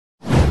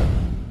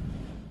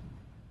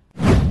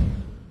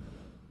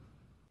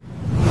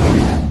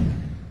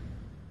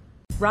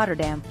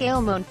Rotterdam.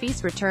 Gael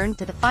Monfils returned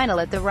to the final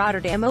at the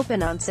Rotterdam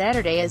Open on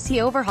Saturday as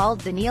he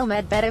overhauled Daniil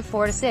Medvedev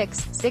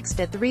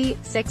 4-6, 6-3,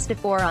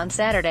 6-4 on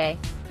Saturday.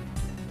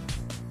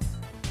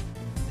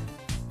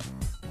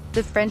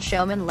 The French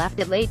showman left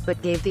it late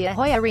but gave the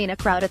Ahoy Arena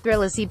crowd a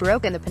thrill as he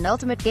broke in the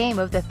penultimate game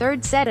of the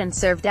third set and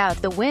served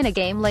out the win a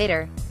game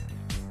later.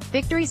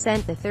 Victory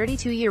sent the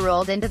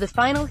 32-year-old into the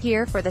final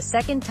here for the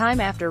second time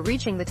after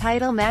reaching the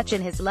title match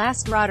in his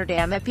last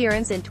Rotterdam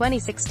appearance in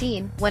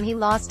 2016, when he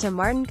lost to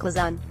Martin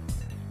Klizan.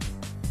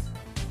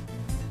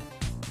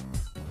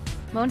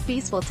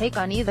 Monfils will take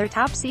on either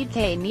top seed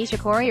Kei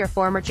Nishikori or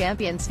former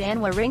champion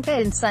Stan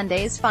Wawrinka in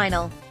Sunday's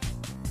final.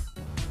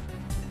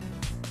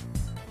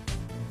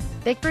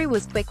 Victory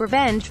was quick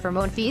revenge for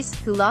Monfils,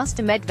 who lost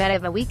to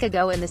Medvedev a week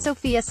ago in the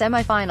Sofia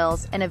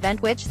semi-finals, an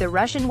event which the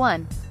Russian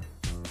won.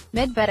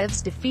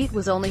 Medvedev's defeat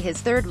was only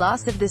his third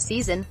loss of the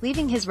season,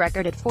 leaving his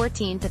record at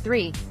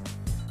 14-3.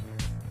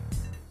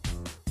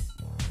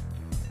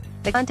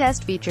 The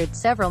contest featured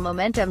several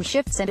momentum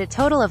shifts and a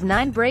total of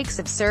 9 breaks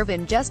of serve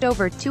in just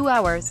over 2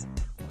 hours.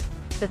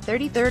 The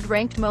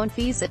 33rd-ranked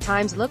Monfils at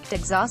times looked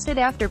exhausted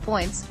after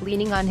points,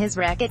 leaning on his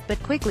racket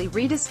but quickly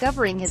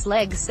rediscovering his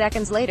legs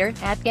seconds later,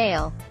 at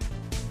Gael.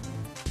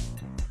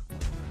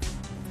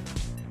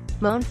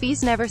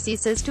 Monfils never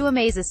ceases to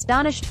amaze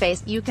astonished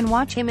face. You can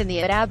watch him in the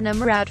ATP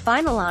Knockout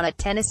final on at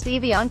Tennis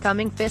TV on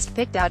Coming Fist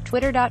picked out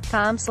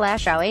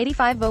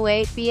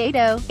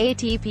twitter.com/AO8508B80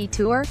 ATP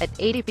Tour at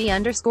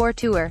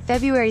ATP_Tour.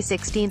 February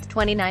 16,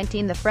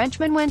 2019. The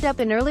Frenchman went up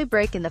an early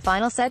break in the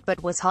final set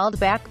but was hauled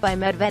back by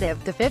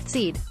Medvedev, the 5th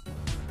seed.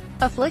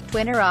 A flicked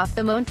winner off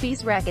the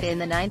Monfils racket in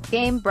the 9th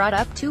game brought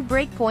up 2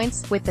 break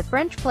points, with the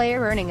French player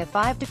earning a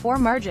 5-4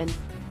 margin.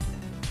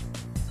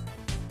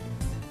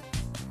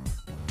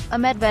 A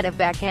Medvedev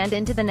backhand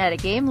into the net a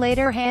game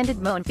later handed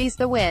Monfils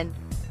the win.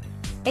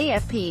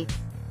 AFP